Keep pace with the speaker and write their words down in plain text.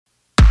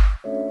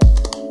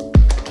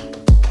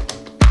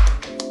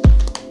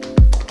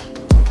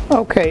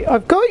Okay,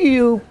 I've got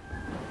you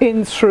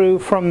in through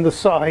from the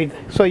side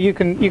so you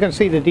can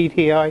see the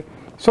DTI.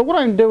 So what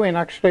I'm doing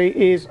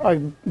actually is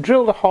I've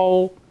drilled a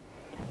hole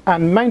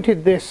and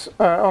mounted this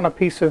on a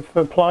piece of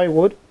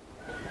plywood,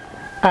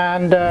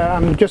 and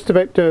I'm just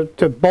about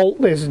to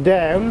bolt this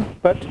down,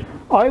 but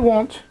I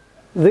want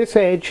this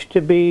edge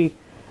to be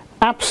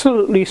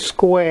absolutely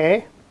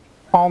square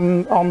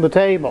on the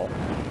table.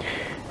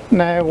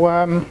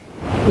 Now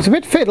it's a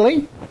bit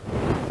fiddly,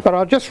 but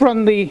I'll just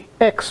run the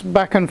X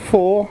back and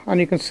forth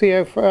and you can see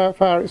how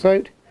far it's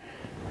out.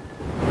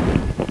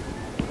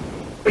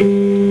 In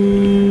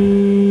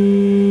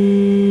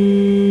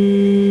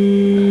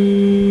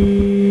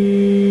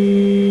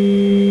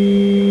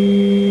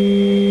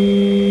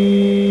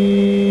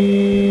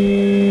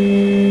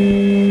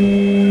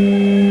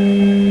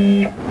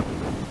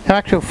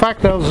actual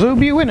fact, I'll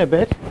zoom you in a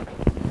bit.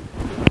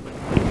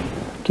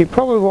 You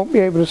probably won't be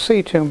able to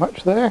see too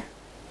much there.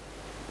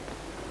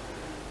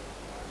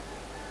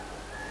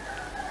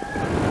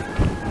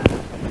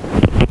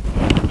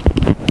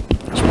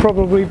 It's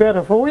probably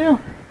better for you.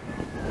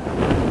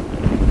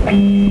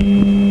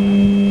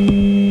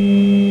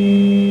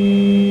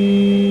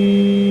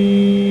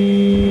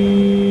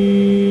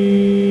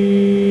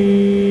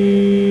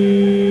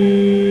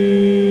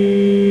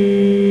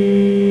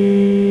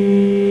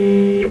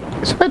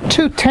 It's about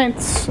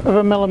 2/10 of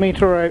a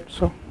millimeter out,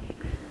 so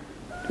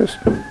just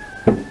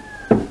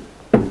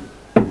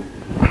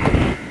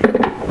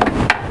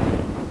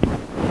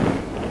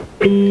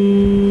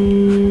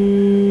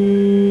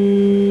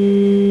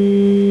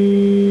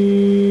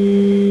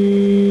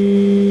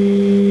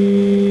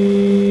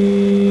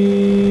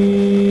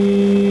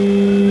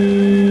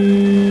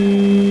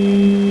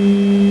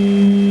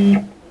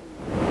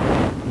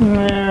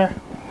yeah,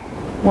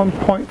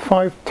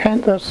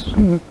 1.5/10, that's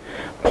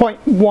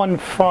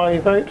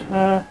 0.15 out.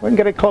 We can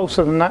get it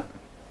closer than that.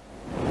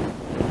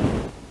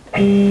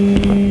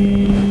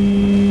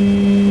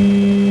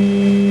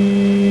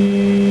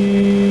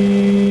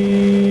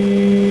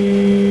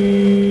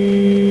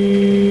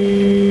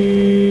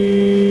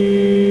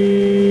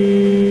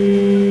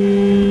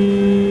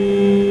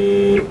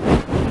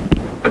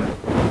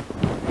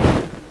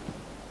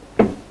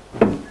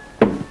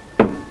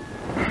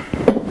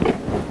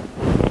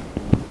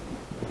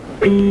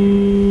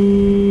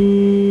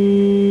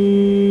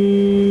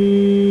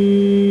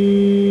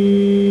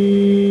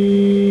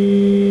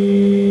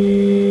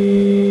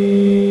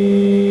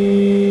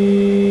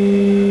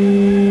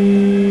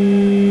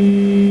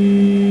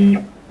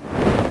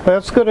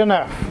 That's good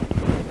enough.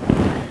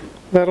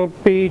 That'll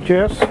be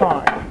just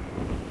fine.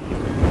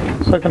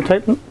 So I can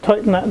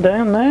tighten that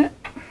down there.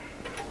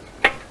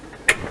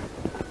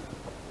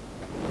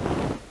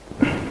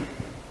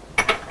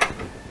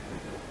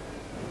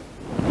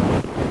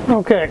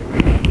 Okay,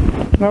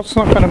 that's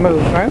not going to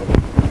move, right?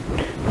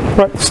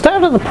 Right, the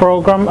start of the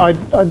program, I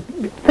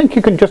think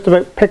you can just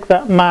about pick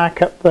that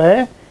mark up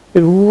there.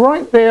 It's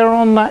right there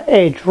on that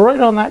edge,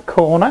 right on that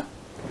corner.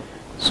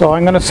 So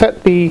I'm going to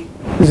set the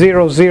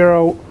 0,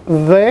 0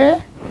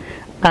 there,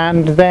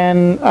 and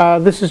then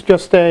this is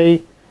just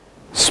a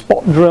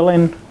spot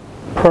drilling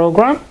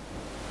program.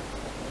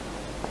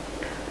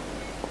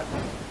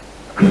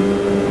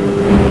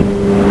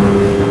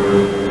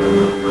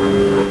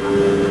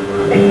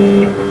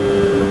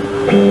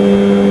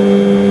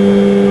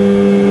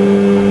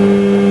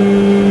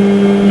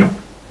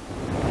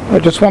 I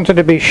just wanted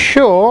to be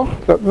sure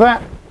that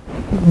that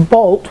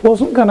bolt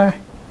wasn't going to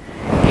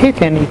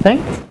hit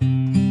anything.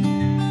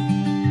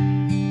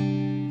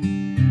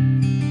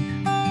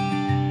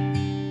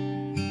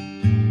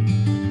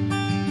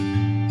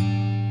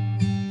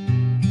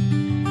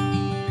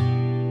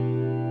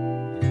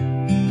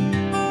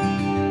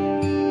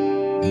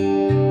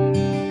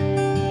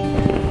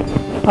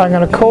 I'm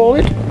going to call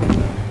it.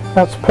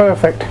 That's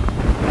perfect.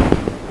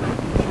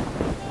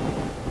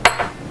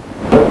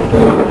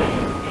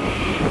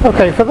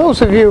 Okay, for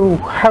those of you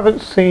who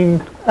haven't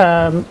seen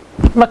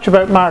much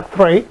about Mark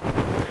III,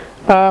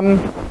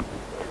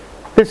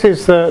 this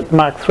is the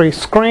Mark III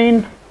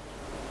screen.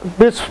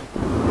 This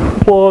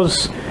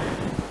was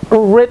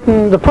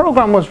written, the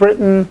program was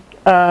written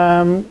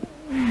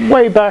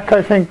way back,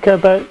 I think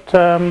about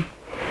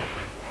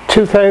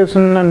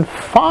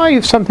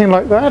 2005, something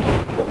like that.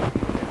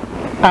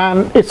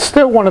 And it's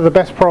still one of the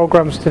best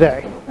programs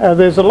today.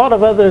 There's a lot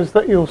of others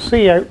that you'll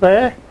see out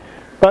there,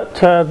 but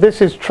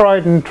this is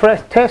tried and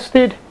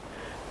tested,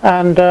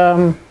 and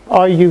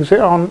I use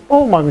it on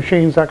all my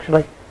machines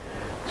actually.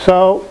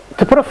 So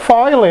to put a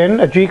file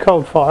in, a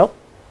G-code file,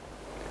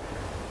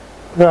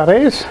 that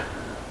is,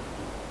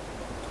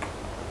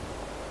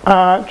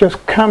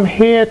 just come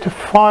here to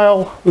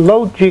File,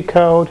 Load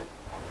G-code,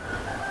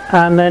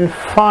 and then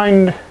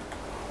find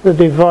the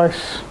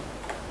device.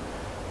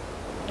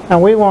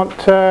 And we want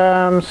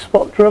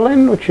spot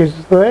drilling, which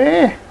is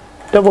there.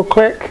 Double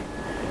click,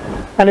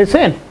 and it's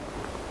in.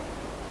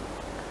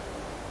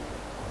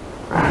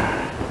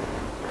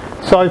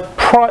 So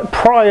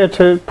prior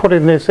to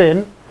putting this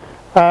in,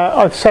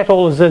 I've set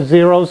all the Z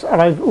zeros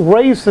and I've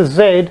raised the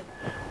Z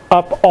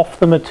up off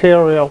the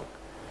material,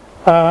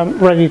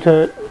 ready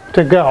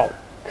to go.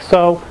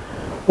 So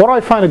what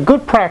I find a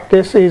good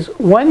practice is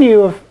when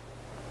you have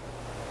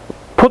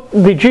put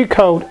the G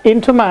code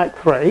into Mach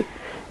 3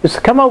 is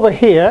to come over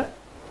here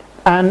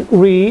and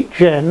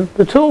regen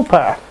the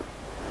toolpath.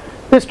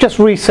 This just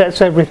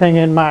resets everything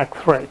in Mach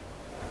 3.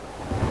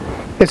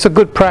 It's a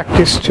good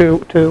practice to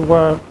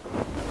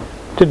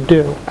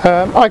do.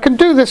 I can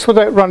do this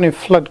without running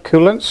flood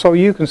coolant, so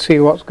you can see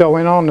what's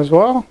going on as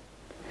well.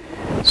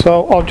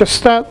 So I'll just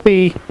start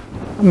the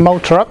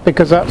motor up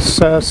because that's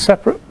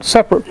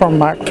separate from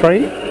Mach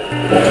 3.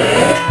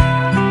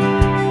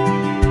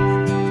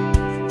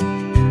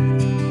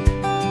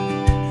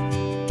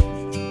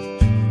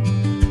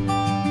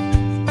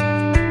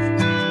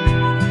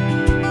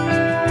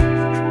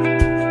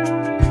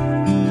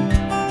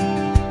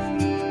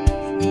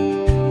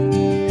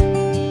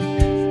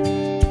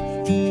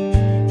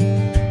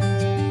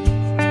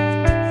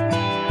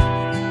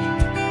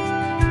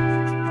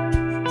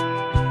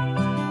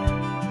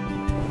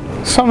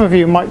 Some of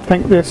you might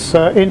think this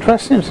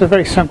interesting. It's a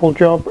very simple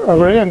job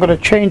really. I'm going to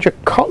change the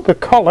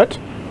collet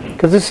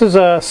because this is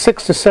a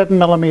 6 to 7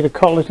 millimeter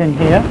collet in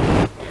here,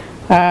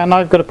 and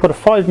I've got to put a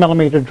 5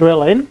 millimeter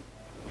drill in,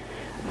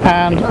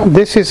 and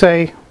this is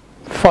a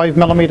 5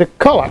 millimeter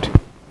collet.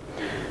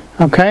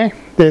 Okay,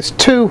 there's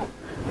two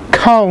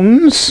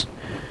cones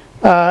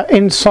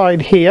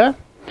inside here,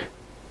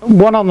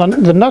 one on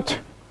the nut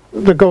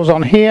that goes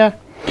on here,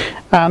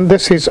 and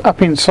this is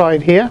up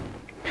inside here.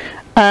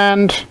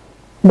 And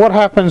what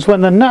happens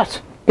when the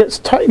nut gets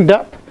tightened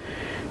up,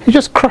 it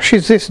just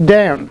crushes this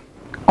down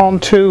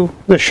onto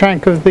the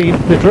shank of the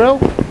drill.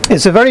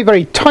 It's a very,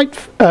 very tight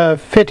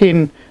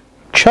fitting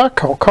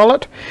chuck or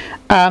collet,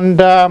 and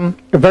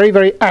very,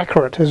 very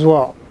accurate as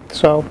well.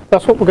 So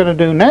that's what we're going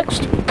to do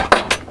next.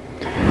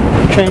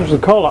 Change the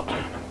collet.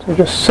 So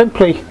just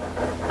simply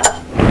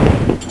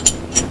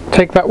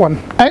take that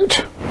one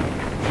out,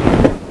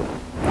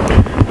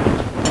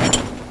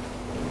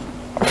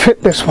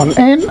 fit this one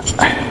in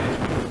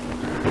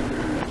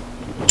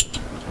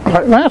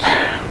like that.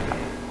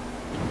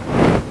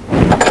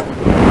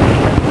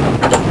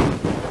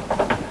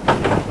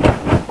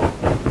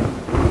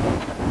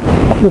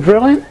 Pop the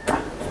drill in.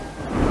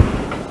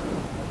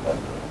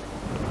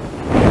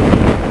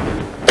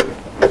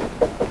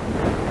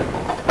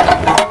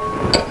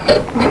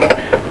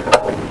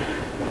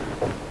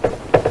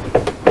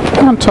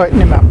 And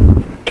tighten him up.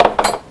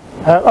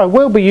 I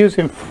will be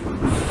using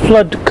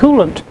flood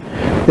coolant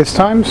this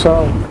time,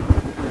 so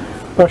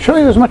I'll show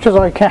you as much as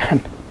I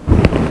can.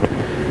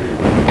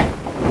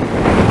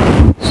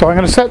 So I'm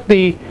going to set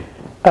the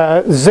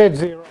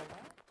Z0.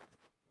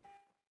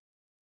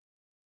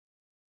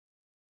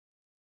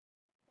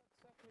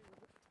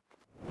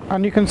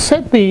 And you can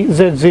set the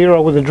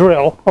Z0 with a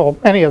drill, or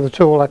any other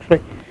tool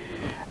actually,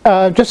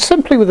 just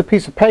simply with a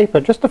piece of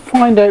paper, just to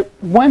find out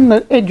when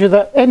the edge of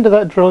that end of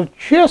that drill is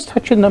just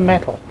touching the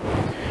metal.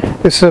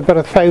 This is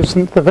about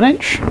 1/1000th of an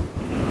inch.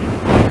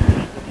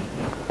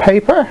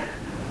 Paper.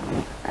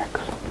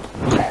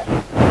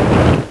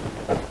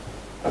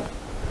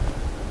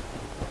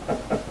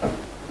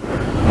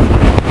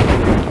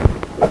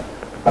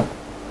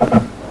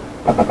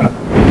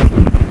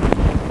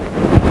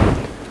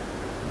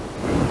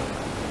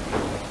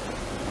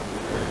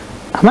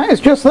 And that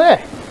is just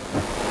there,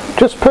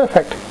 just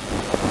perfect.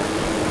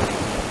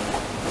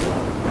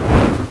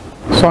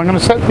 So I'm going to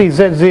set the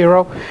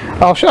Z0.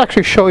 I'll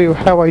actually show you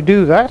how I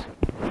do that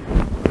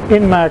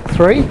in Mach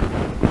 3.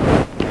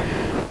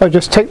 I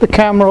just take the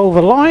camera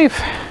over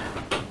live,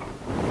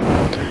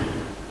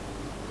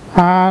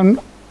 and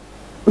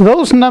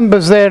those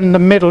numbers there in the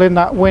middle in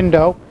that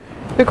window,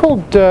 they're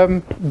called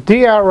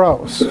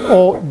DROs,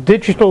 or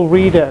digital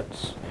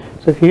readouts.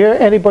 So if you hear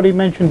anybody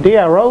mention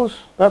DROs,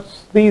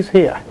 that's these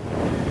here.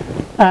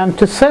 And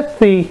to set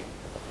the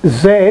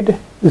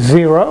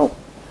Z0,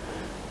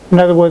 in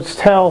other words,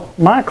 tell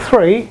Mach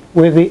 3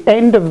 where the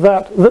end of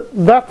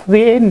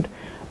the end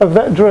of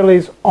that drill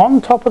is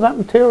on top of that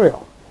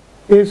material,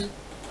 is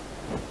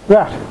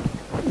that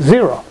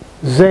 0,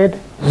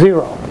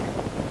 Z0.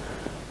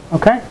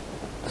 Okay,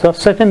 so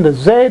set in the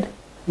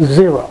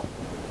Z0,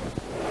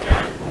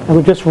 and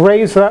we just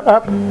raise that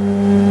up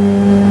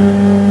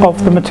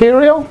off the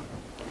material,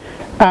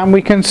 and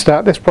we can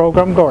start this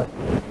program going.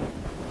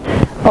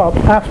 Up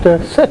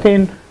after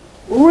setting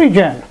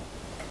regen.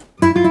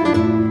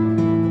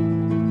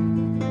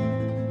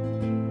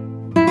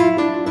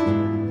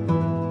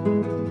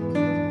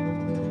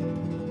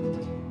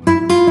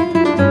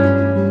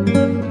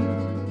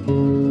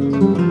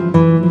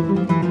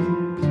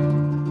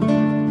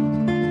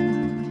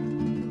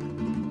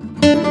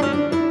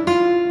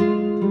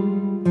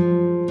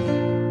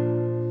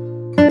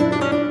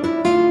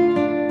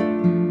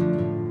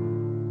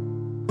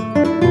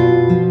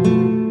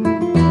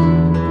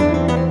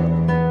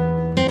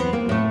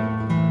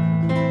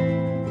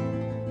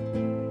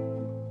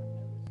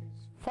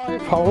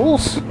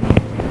 Holes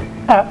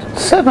at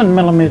 7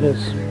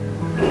 millimeters.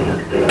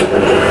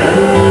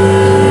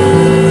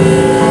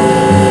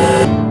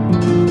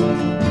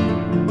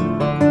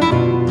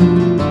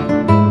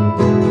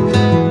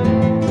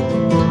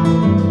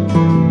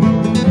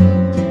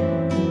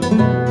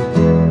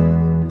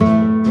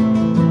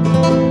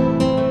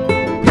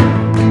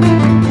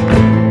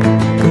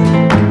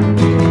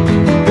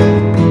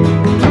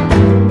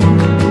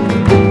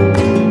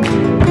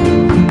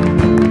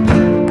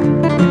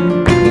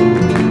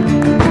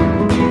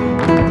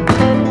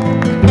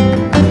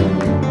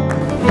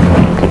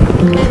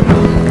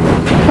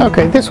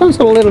 Okay, this one's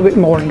a little bit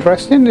more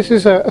interesting. This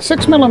is a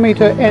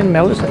 6mm end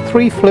mill. It's a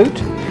 3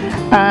 flute,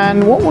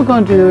 and what we're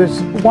going to do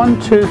is 1,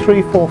 2,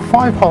 3, 4,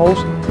 5 holes.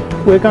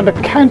 We're going to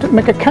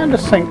make a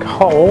countersink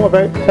hole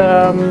about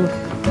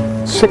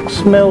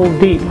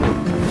 6mm deep,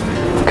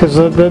 because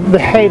the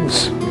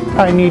heads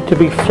I need to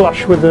be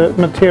flush with the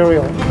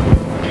material.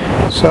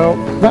 So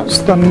that's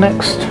the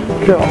next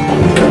job.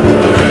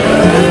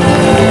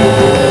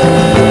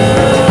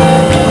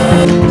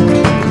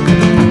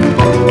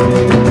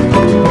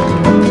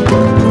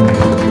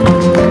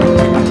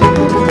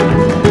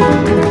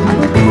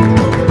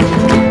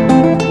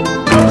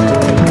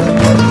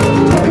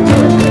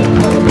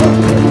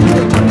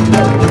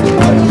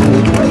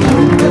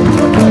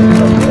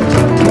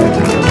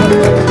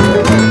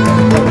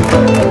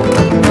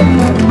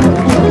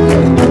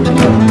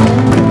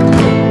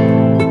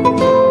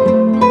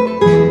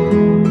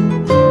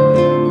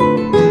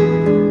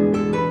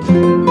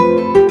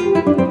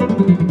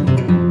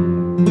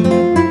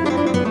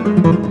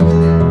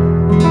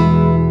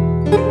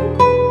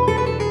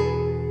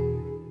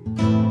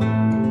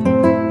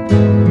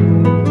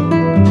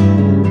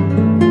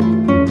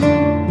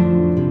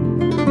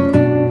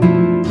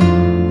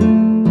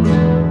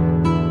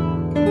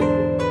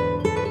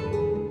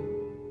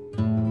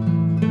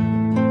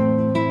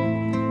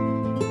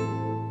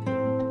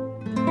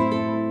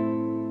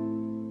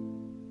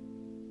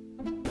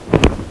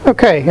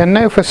 Okay, and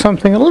now for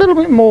something a little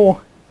bit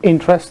more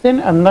interesting,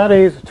 and that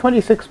is a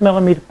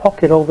 26mm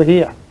pocket over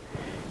here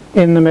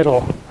in the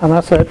middle, and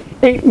that's an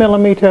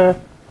 8mm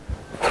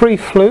 3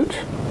 flute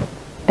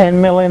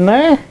end mill in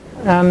there,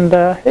 and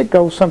it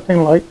goes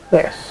something like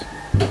this.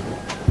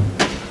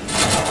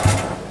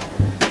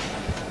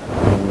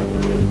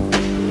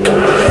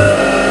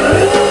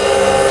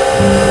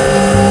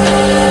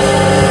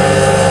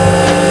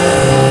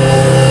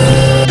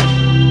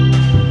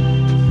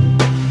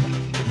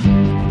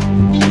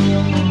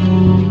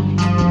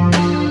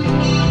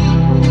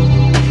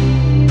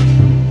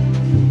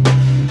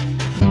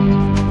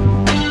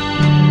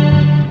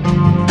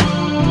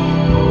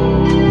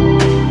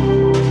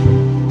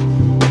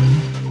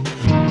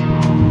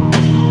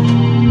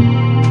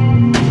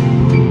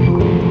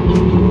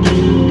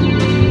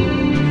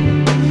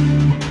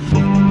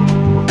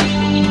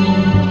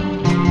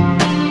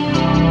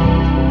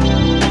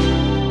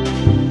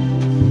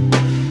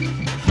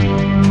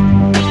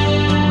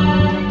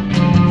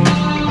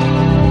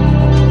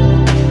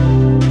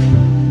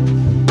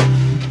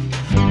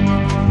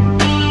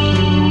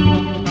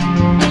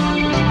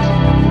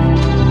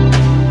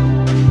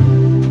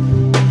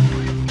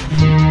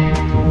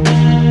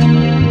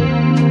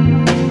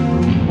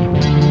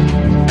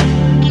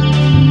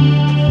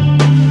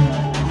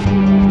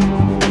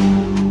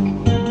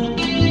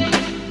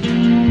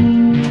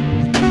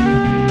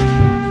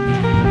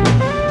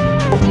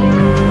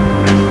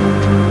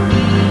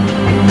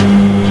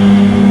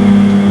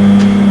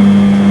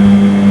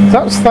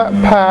 That's that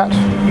part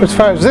as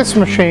far as this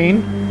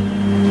machine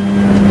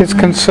is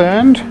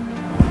concerned.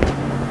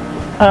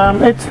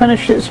 It's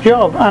finished its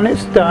job, and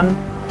it's done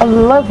a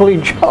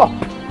lovely job.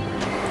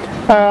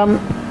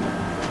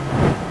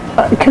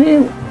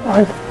 Can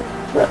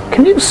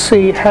you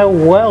see how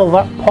well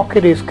that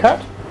pocket is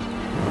cut?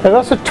 Now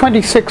that's a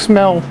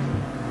 26mm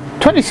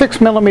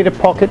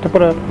pocket to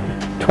put a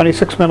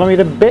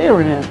 26mm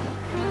bearing in.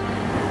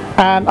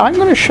 And I'm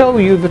going to show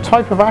you the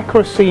type of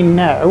accuracy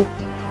now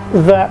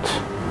that,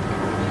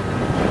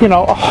 you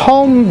know, a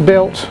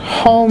home-built,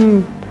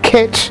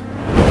 home-kit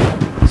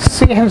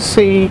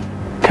CNC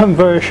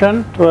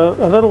conversion to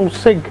a little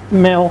Sieg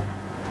mill,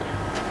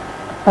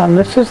 and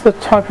this is the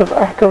type of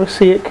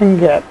accuracy it can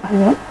get.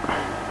 Hang on.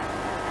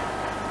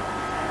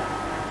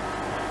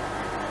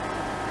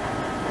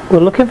 We're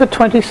looking for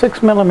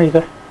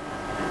 26mm,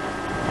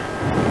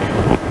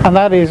 and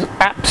that is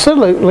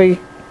absolutely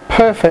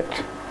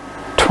perfect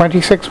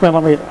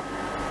 26mm.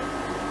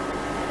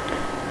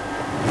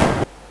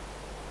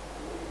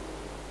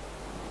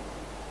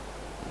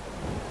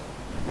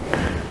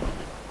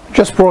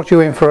 Just brought you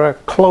in for a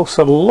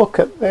closer look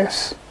at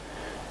this,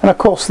 and of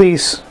course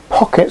these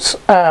pockets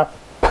are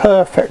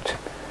perfect,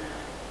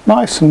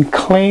 nice and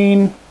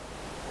clean,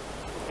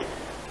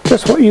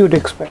 just what you would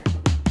expect.